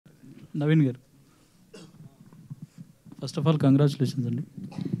నవీన్ గారు, first of all congratulations అండి.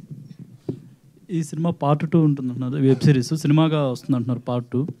 ఈ సినిమా పార్ట్ 2 ఉంటుందంటున్నారు, వెబ్ సిరీస్ సినిమాగా వస్తుంది అంటున్నారు పార్ట్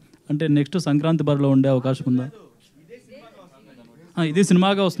 2. అంటే నెక్స్ట్ సంక్రాంతి బరిలో ఉండే అవకాశం ఉందా? ఇది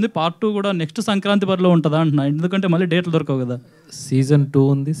సినిమాగా వస్తుంది, పార్ట్ 2 కూడా నెక్స్ట్ సంక్రాంతి బరిలో ఉంటుందా అంటున్నా, ఎందుకంటే మళ్ళీ డేట్లు దొరకవు కదా. సీజన్ 2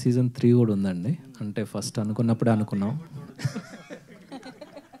 ఉంది, సీజన్ 3 కూడా ఉందండి. అంటే ఫస్ట్ అనుకున్నప్పుడే అనుకున్నాం.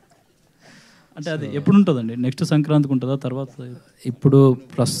 అంటే అది ఎప్పుడు ఉంటుందండి? నెక్స్ట్ సంక్రాంతికి ఉంటుందా తర్వాత? ఇప్పుడు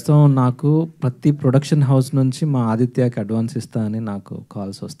ప్రస్తుతం నాకు ప్రతి ప్రొడక్షన్ హౌస్ నుంచి మా ఆదిత్యకి అడ్వాన్స్ ఇస్తా అని నాకు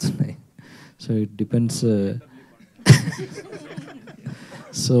కాల్స్ వస్తున్నాయి. So it depends.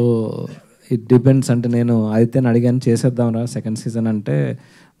 So it depends. అంటే నేను ఆదిత్యని అడిగాను, చేసేద్దాంరా సెకండ్ సీజన్ అంటే,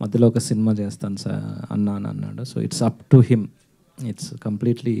 మధ్యలో ఒక సినిమా చేస్తాను సార్ అన్నాడు. So it's up to him, it's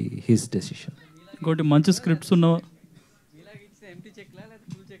completely his decision. ఇంకోటి మంచి స్క్రిప్ట్స్ ఉన్నవా?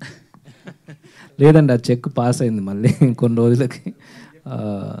 లేదండి, ఆ చెక్ పాస్ అయింది మళ్ళీ కొన్ని రోజులకి.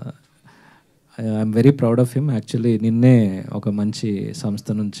 I'm very proud of him. Actually నిన్నే ఒక మంచి సంస్థ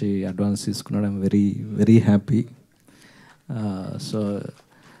నుంచి అడ్వాన్స్ తీసుకున్నాడు. I'm very very happy. So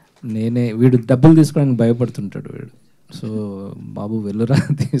వీడు డబ్బులు తీసుకోవడానికి భయపడుతుంటాడు వీడు. సో బాబు వెళ్ళురా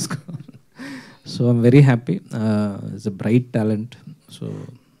తీసుకో. So I'm very happy. It's a bright talent. So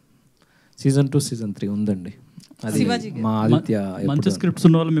season 2 season 3 ఉందండి. అది మా ఆదిత్య. మంచి స్క్రిప్ట్స్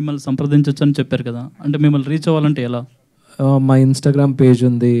ఉన్న వాళ్ళు మిమ్మల్ని సంప్రదించవచ్చు అని చెప్పారు కదా, అంటే మిమ్మల్ని రీచ్ అవ్వాలంటే ఎలా? మా ఇన్స్టాగ్రామ్ పేజ్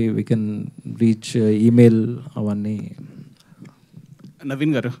ఉంది, వీ కెన్ రీచ్, ఈమెయిల్ అవన్నీ.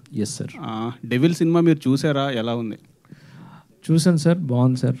 నవీన్ గారు. Yes sir. డెవిల్ సినిమా మీరు చూసారా, ఎలా ఉంది? చూసాను సార్,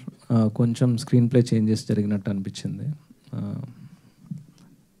 బాగుంది సార్. కొంచెం స్క్రీన్ ప్లే చేంజెస్ జరిగినట్టు అనిపించింది.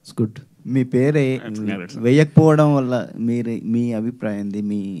 It's good. మీ పేరే వేయకపోవడం వల్ల మీ అభిప్రాయం ఏంది,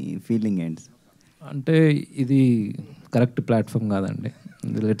 మీ ఫీలింగ్ ఏంటి? అంటే ఇది కరెక్ట్ ప్లాట్ఫామ్ కాదండి.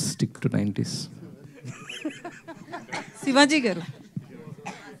 Let's stick to 90s. Shivaji గారు,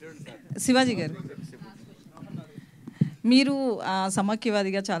 మీరు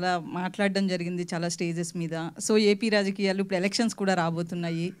సమాఖ్యవాదిగా చాలా మాట్లాడడం జరిగింది చాలా స్టేజెస్ మీద. సో ఏపీ రాజకీయాలు ఇప్పుడు ఎలక్షన్స్ కూడా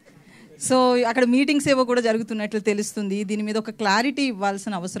రాబోతున్నాయి. సో అక్కడ మీటింగ్స్ ఏవో కూడా జరుగుతున్నట్లు తెలుస్తుంది. దీని మీద ఒక క్లారిటీ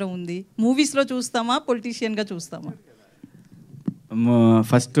ఇవ్వాల్సిన అవసరం ఉంది. మూవీస్లో చూస్తామా, పొలిటీషియన్గా చూస్తామా?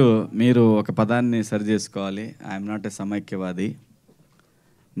 ఫస్ట్ మీరు ఒక పదాన్ని సరి చేసుకోవాలి. I'm not a సమైక్యవాది.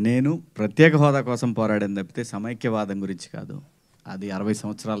 నేను ప్రత్యేక హోదా కోసం పోరాడాను తప్పితే సమైక్యవాదం గురించి కాదు. అది 60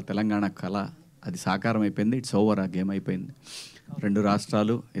 సంవత్సరాల తెలంగాణ కళ, అది సాకారం అయిపోయింది. ఇట్స్ ఓవర్, ఆ గేమ్ అయిపోయింది. 2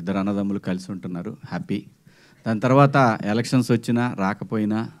 రాష్ట్రాలు, 2 అన్నదమ్ములు కలిసి ఉంటున్నారు, హ్యాపీ. దాని తర్వాత ఎలక్షన్స్ వచ్చినా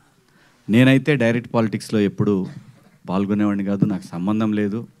రాకపోయినా నేనైతే డైరెక్ట్ పాలిటిక్స్లో ఎప్పుడు పాల్గొనేవాడిని కాదు, నాకు సంబంధం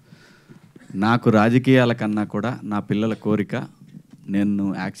లేదు. నాకు రాజకీయాల కన్నా కూడా నా పిల్లల కోరిక, నేను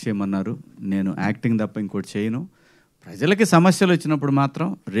యాక్ట్ చేయమన్నారు, నేను యాక్టింగ్ తప్ప ఇంకోటి చేయను. ప్రజలకి సమస్యలు వచ్చినప్పుడు మాత్రం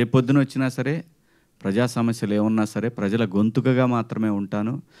రేపొద్దున వచ్చినా సరే, ప్రజా సమస్యలు ఏమన్నా సరే ప్రజల గొంతుకగా మాత్రమే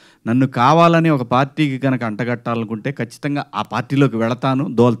ఉంటాను. నన్ను కావాలని ఒక పార్టీకి కనుక అంటగట్టాలనుకుంటే ఖచ్చితంగా ఆ పార్టీలోకి వెళతాను,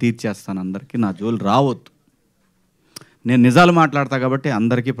 దోలు తీర్చేస్తాను. అందరికీ నా జోలు రావద్దు. నేను నిజాలు మాట్లాడతా కాబట్టి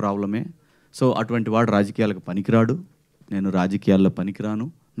అందరికీ ప్రాబ్లమే. సో అటువంటి వాడు రాజకీయాలకు పనికిరాడు, నేను రాజకీయాల్లో పనికిరాను,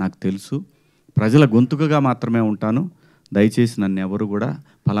 నాకు తెలుసు. ప్రజల గొంతుకగా మాత్రమే ఉంటాను. దయచేసి నన్ను ఎవరు కూడా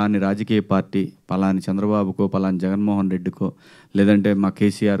ఫలాని రాజకీయ పార్టీ, ఫలాని చంద్రబాబుకో, ఫలాని జగన్మోహన్ రెడ్డికో, లేదంటే మా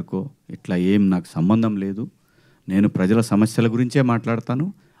కేసీఆర్కో ఇట్లా ఏం నాకు సంబంధం లేదు. నేను ప్రజల సమస్యల గురించే మాట్లాడతాను,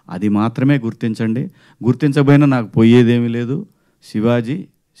 అది మాత్రమే గుర్తించండి. గుర్తించబోయినా నాకు పోయేదేమీ లేదు. శివాజీ,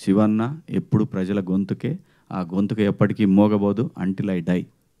 శివన్న ఎప్పుడు ప్రజల గొంతుకే, ఆ గొంతుక ఎప్పటికీ మోగబోదు అంటిల్ ఐ డై.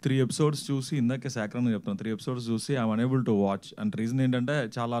 3 ఎపిసోడ్స్ చూసి, ఇందాకే శాఖరం చెప్తాను, 3 ఎపిసోడ్స్ చూసి I'm unable to watch. And reason ఏంటంటే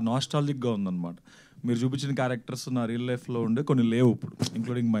చాలా నాస్టాలజిక్గా ఉందన్నమాట. మీరు చూపించిన క్యారెక్టర్స్ నా రియల్ లైఫ్లో ఉండే కొన్ని లేవు ఇప్పుడు,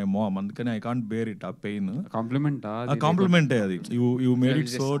 ఇంక్లూడింగ్ మై మామ్. అందుకని ఐ కాంట్ బేర్ ఇట్, ఆ పెయిన్. కాంప్లిమెంటే అది. You made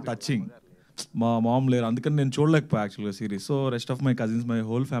it so touching. మా మామ్ లేరు, అందుకని నేను చూడలేకపోయా యాక్చువల్గా series. So rest of my cousins, my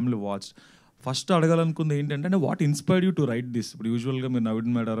whole family watch. First అడగాలనుకుంది ఏంటంటే what inspired you to right this? ఇప్పుడు యూజువల్గా మీరు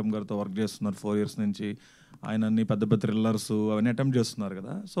నవీన్ మేడారం గారితో వర్క్ చేస్తున్నారు 4 years నుంచి. ఆయన అన్ని పెద్ద పెద్ద థ్రిల్లర్స్ అవన్నీ అటెంప్ట్ చేస్తున్నారు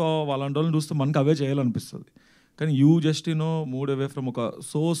కదా. సో వాళ్ళంటి వాళ్ళని చూస్తే మనకు అవే చేయాలనిపిస్తుంది. కానీ you just move away from ఒక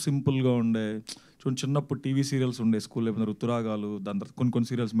సో సింపుల్గా ఉండే, చిన్నప్పుడు టీవీ సీరియల్స్ ఉండే, స్కూల్ అయిపోయిన ఋతురాగాలు, దాని తర్వాత కొన్ని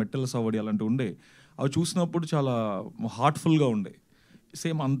సీరియల్స్ మెట్టెల సవడి అలాంటివి ఉండే. అవి చూసినప్పుడు చాలా హార్ట్ఫుల్గా ఉండే.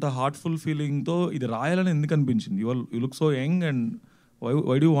 సేమ్ అంత హార్ట్ఫుల్ ఫీలింగ్తో ఇది రాయాలని ఎందుకు అనిపించింది? You look so young and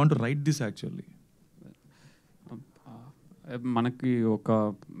why do want to right this actually? మనకి ఒక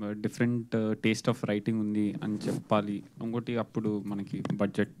డిఫరెంట్ టేస్ట్ ఆఫ్ రైటింగ్ ఉంది అని చెప్పాలి. ఇంకోటి అప్పుడు మనకి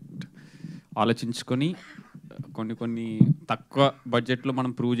బడ్జెట్ ఆలోచించుకొని కొన్ని తక్కువ బడ్జెట్లో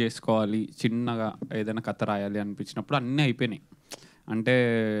మనం ప్రూవ్ చేసుకోవాలి, చిన్నగా ఏదైనా కథ రాయాలి అనిపించినప్పుడు అన్నీ అయిపోయినాయి. అంటే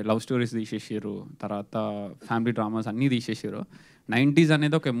లవ్ స్టోరీస్ తీసేసారు, తర్వాత ఫ్యామిలీ డ్రామాస్ అన్నీ తీసేసారు. 90s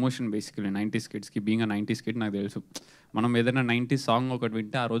అనేది ఒక ఎమోషన్ బేసికలీ 90s కిడ్స్కి. బీయింగ్ 90s కిడ్ నాకు తెలుసు, మనం ఏదైనా 90s సాంగ్ ఒకటి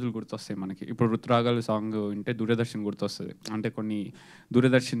వింటే ఆ రోజులు గుర్తొస్తాయి మనకి. ఇప్పుడు ఋతురాగాలు సాంగ్ వింటే దూరదర్శన్ గుర్తొస్తుంది, అంటే కొన్ని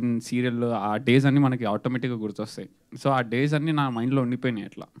దూరదర్శన్ సీరియల్ ఆ డేస్ అన్నీ మనకి ఆటోమేటిక్గా గుర్తొస్తాయి. సో ఆ డేస్ అన్నీ నా మైండ్లో ఉండిపోయినాయి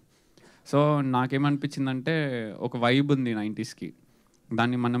అట్లా. సో నాకేమనిపించిందంటే ఒక వైబ్ ఉంది 90స్కి,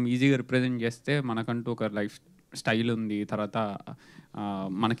 దాన్ని మనం ఈజీగా రిప్రజెంట్ చేస్తే మనకంటూ ఒక లైఫ్ స్టైల్ ఉంది, తర్వాత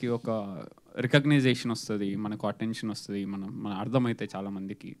మనకి ఒక రికగ్నైజేషన్ వస్తుంది, మనకు అటెన్షన్ వస్తుంది, మన అర్థమవుతాయి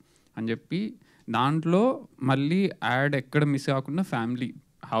చాలామందికి అని చెప్పి దాంట్లో మళ్ళీ యాడ్ ఎక్కడ మిస్ కాకుండా ఫ్యామిలీ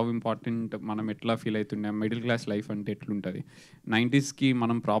హౌ ఇంపార్టెంట్, మనం ఎట్లా ఫీల్ అవుతుండే, మిడిల్ క్లాస్ లైఫ్ అంటే ఎట్లుంటుంది. 90స్కి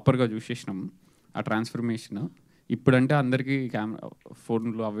మనం ప్రాపర్గా చూసేసినాం ఆ ట్రాన్స్ఫర్మేషన్. ఇప్పుడంటే అందరికీ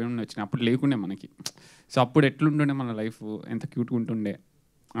ఫోన్లు అవి వచ్చినాయి, అప్పుడు లేకుండే మనకి. సో అప్పుడు ఎట్లుంటుండే మన లైఫ్, ఎంత క్యూట్గా ఉంటుండే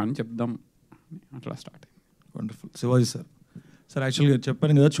అని చెప్దాం, అట్లా స్టార్ట్ అయింది. వండర్ఫుల్. శివాజీ సార్. సార్ యాక్చువల్గా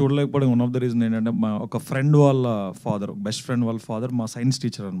చెప్పాను కదా చూడలేకపోవడం వన్ ఆఫ్ ద రీజన్ ఏంటంటే మా ఒక ఫ్రెండ్ వాళ్ళ ఫాదర్, బెస్ట్ ఫ్రెండ్ వాళ్ళ ఫాదర్ మా సైన్స్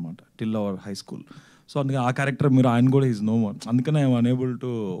టీచర్ అనమాట till our high school. So అందుకే ఆ క్యారెక్టర్ మీరు ఆయన కూడా ఈజ్ నో వన్, అందుకనే I'm unable to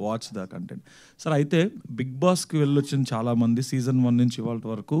watch the content. Sir అయితే బిగ్ బాస్కి వెళ్ళొచ్చిన చాలామంది సీజన్ 1 నుంచి ఇవాళ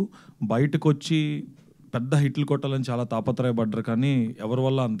వరకు బయటకు వచ్చి పెద్ద హిట్లు కొట్టాలని చాలా తాపత్రయపడ్డారు, కానీ ఎవరి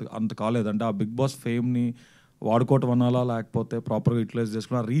వల్ల అంత కాలేదు. అంటే ఆ బిగ్ బాస్ ఫేమ్ని వాడుకోవటం అనాలా, లేకపోతే ప్రాపర్గా యూటిలైజ్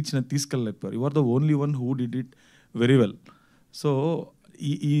చేసుకుని ఆ రీచ్ని తీసుకెళ్ళలేకపోయారు. You are the only one who did it very well. So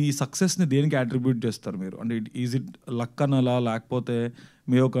ఈ సక్సెస్ని దేనికి అట్రిబ్యూట్ చేస్తారు మీరు? అంటే ఈజ్ ఇట్ లక్ అనాలా, లేకపోతే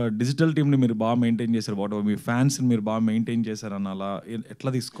మీ ఒక డిజిటల్ టీమ్ని మీరు బాగా మెయింటైన్ చేశారు, వాట్ మీ ఫ్యాన్స్ని మీరు బాగా మెయింటైన్ చేశారు అనాలా,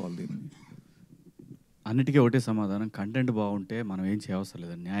 ఎట్లా తీసుకోవాలి దీన్ని? అన్నిటికీ ఒకటే సమాధానం, కంటెంట్ బాగుంటే మనం ఏం చేయవసరం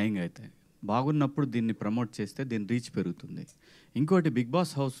లేదండి. న్యాయంగా అయితే బాగున్నప్పుడు దీన్ని ప్రమోట్ చేస్తే దీని రీచ్ పెరుగుతుంది. ఇంకోటి, బిగ్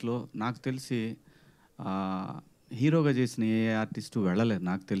బాస్ హౌస్లో నాకు తెలిసి హీరోగా చేసిన ఏ ఆర్టిస్టు వెళ్ళలేదు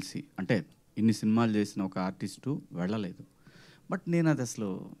నాకు తెలిసి. అంటే ఇన్ని సినిమాలు చేసిన ఒక ఆర్టిస్టు వెళ్ళలేదు. బట్ నేను అది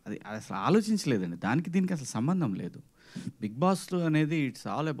అసలు ఆలోచించలేదండి. దానికి దీనికి అసలు సంబంధం లేదు. బిగ్ బాస్లో అనేది it's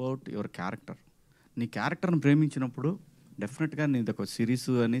all about your character. నీ క్యారెక్టర్ని ప్రేమించినప్పుడు డెఫినెట్గా నీది ఒక సిరీస్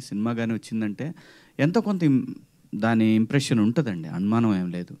అని సినిమా కానీ వచ్చిందంటే ఎంతో కొంత దాని ఇంప్రెషన్ ఉంటుందండి, అనుమానం ఏం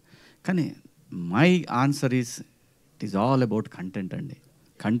లేదు. కానీ my answer is it is all about content అండి.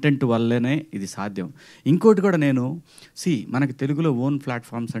 కంటెంట్ వల్లనే ఇది సాధ్యం. ఇంకోటి కూడా నేను మనకి తెలుగులో ఓన్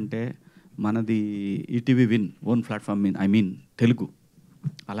ప్లాట్ఫామ్స్ అంటే మనది ETV win own platform, I mean Telugu,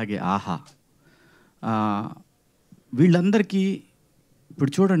 అలాగే ఆహా, వీళ్ళందరికీ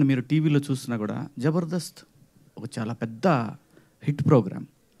ఇప్పుడు చూడండి మీరు టీవీలో చూసినా కూడా జబర్దస్త్ ఒక చాలా పెద్ద హిట్ ప్రోగ్రామ్.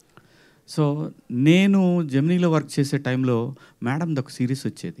 సో నేను జెమినీలో వర్క్ చేసే టైంలో మేడంది ఒక సిరీస్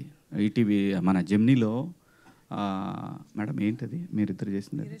వచ్చేది ఈటీవీ మన జెమినీలో. మేడం ఏంటది మీరిద్దరు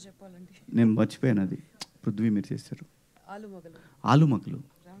చేసింది? నేను మర్చిపోయాను, అది పృథ్వీ మీరు చేశారు, ఆలుమగలు,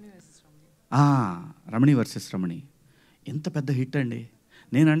 రమణి వర్సెస్ రమణి. ఎంత పెద్ద హిట్ అండి.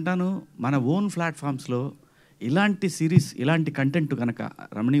 నేను అంటాను మన ఓన్ ప్లాట్ఫామ్స్లో ఇలాంటి సిరీస్, ఇలాంటి కంటెంట్ కనుక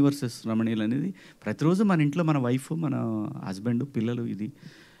రమణి వర్సెస్ రమణీలు అనేది ప్రతిరోజు మన ఇంట్లో మన వైఫ్, మన హస్బెండ్, పిల్లలు, ఇది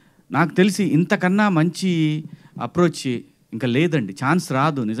నాకు తెలిసి ఇంతకన్నా మంచి అప్రోచ్ ఇంకా లేదండి. ఛాన్స్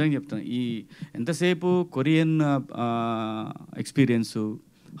రాదు, నిజంగా చెప్తాను. ఈ ఎంతసేపు కొరియన్ ఎక్స్పీరియన్సు,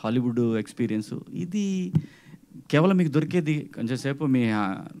 హాలీవుడ్ ఎక్స్పీరియన్సు, ఇది కేవలం మీకు దొరికేది కొంచెంసేపు మీ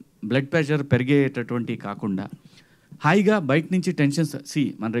బ్లడ్ ప్రెషర్ పెరిగేటటువంటి కాకుండా హాయిగా బయట నుంచి టెన్షన్స్.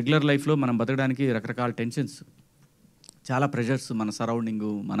 మన రెగ్యులర్ లైఫ్లో మనం బతకడానికి రకరకాల టెన్షన్స్, చాలా ప్రెషర్స్, మన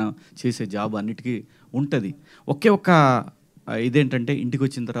సరౌండింగు, మనం చేసే జాబ్ అన్నిటికీ ఉంటుంది. ఒక్క ఇదేంటంటే ఇంటికి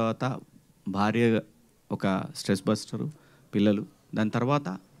వచ్చిన తర్వాత భార్య ఒక స్ట్రెస్ బస్టరు, పిల్లలు, దాని తర్వాత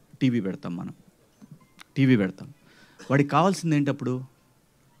టీవీ పెడతాం. మనం టీవీ పెడతాం. వాడికి కావాల్సింది ఏంటప్పుడు?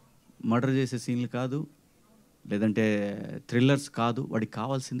 మర్డర్ చేసే సీన్లు కాదు, లేదంటే థ్రిల్లర్స్ కాదు. వాడికి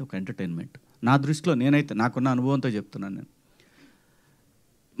కావాల్సింది ఒక ఎంటర్టైన్మెంట్. నా దృష్టిలో నేనైతే నాకున్న అనుభవంతో చెప్తున్నాను నేను.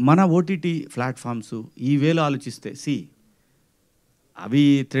 మన ఓటీటీ ప్లాట్ఫామ్స్ ఈ వేలో ఆలోచిస్తే అవి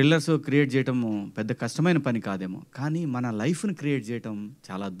థ్రిల్లర్స్ క్రియేట్ చేయటం పెద్ద కష్టమైన పని కాదేమో, కానీ మన లైఫ్ని క్రియేట్ చేయటం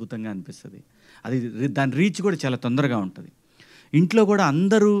చాలా అద్భుతంగా అనిపిస్తుంది. అది దాని రీచ్ కూడా చాలా తొందరగా ఉంటుంది. ఇంట్లో కూడా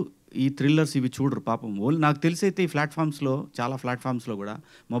అందరూ ఈ థ్రిల్లర్స్ ఇవి చూడరు పాపం. నాకు తెలిసి అయితే ఈ ప్లాట్ఫామ్స్లో, చాలా ప్లాట్ఫామ్స్లో కూడా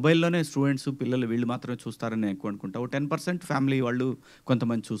మొబైల్లోనే స్టూడెంట్స్, పిల్లలు వీళ్ళు మాత్రమే చూస్తారని నేను ఎక్కువ అనుకుంటా. 10% ఫ్యామిలీ వాళ్ళు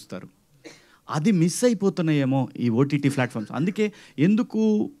కొంతమంది చూస్తారు. అది మిస్ అయిపోతున్నాయేమో ఈ ఓటీటీ ప్లాట్ఫామ్స్. అందుకే ఎందుకు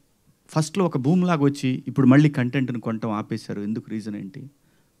ఫస్ట్లో ఒక భూమి లాగా వచ్చి ఇప్పుడు మళ్ళీ కంటెంట్ని కొనటం ఆపేశారు? ఎందుకు? రీజన్ ఏంటి?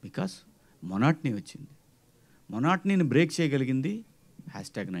 బికాస్ మొనాట్నీ వచ్చింది. మొనాట్నీని బ్రేక్ చేయగలిగింది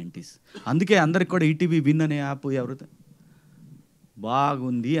 #90s. అందుకే అందరికి కూడా ఈటీవీ విన్ అనే యాప్ ఎవరు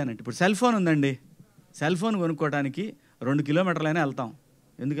బాగుంది అని అంటే, ఇప్పుడు సెల్ ఫోన్ ఉందండి, సెల్ ఫోన్ కొనుక్కోవడానికి 2 కిలోమీటర్లైనా వెళ్తాం.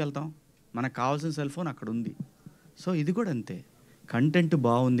 ఎందుకు వెళ్తాం? మనకు కావాల్సిన సెల్ ఫోన్ అక్కడ ఉంది. సో ఇది కూడా అంతే. కంటెంట్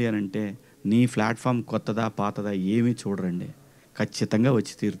బాగుంది అని అంటే నీ ప్లాట్ఫామ్ కొత్తదా పాతదా ఏమీ చూడరండి, ఖచ్చితంగా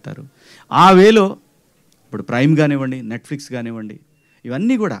వచ్చి తీరుతారు. ఆ వేలో ఇప్పుడు ప్రైమ్ కానివ్వండి, నెట్ఫ్లిక్స్ కానివ్వండి,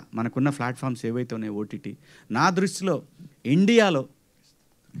 ఇవన్నీ కూడా మనకున్న ప్లాట్ఫామ్స్ ఏవైతే ఉన్నాయో ఓటీటీ, నా దృష్టిలో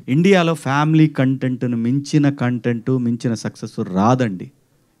ఇండియాలో ఫ్యామిలీ కంటెంట్ను మించిన సక్సెస్ రాదండి.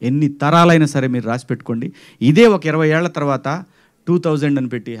 ఎన్ని తరాలైనా సరే మీరు రాసి పెట్టుకోండి. ఇదే ఒక 20 ఏళ్ల తర్వాత 2000 అని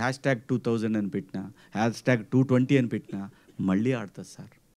పెట్టి #2000 అని పెట్టినా, #220 అని పెట్టినా మళ్ళీ ఆడుతుంది సార్.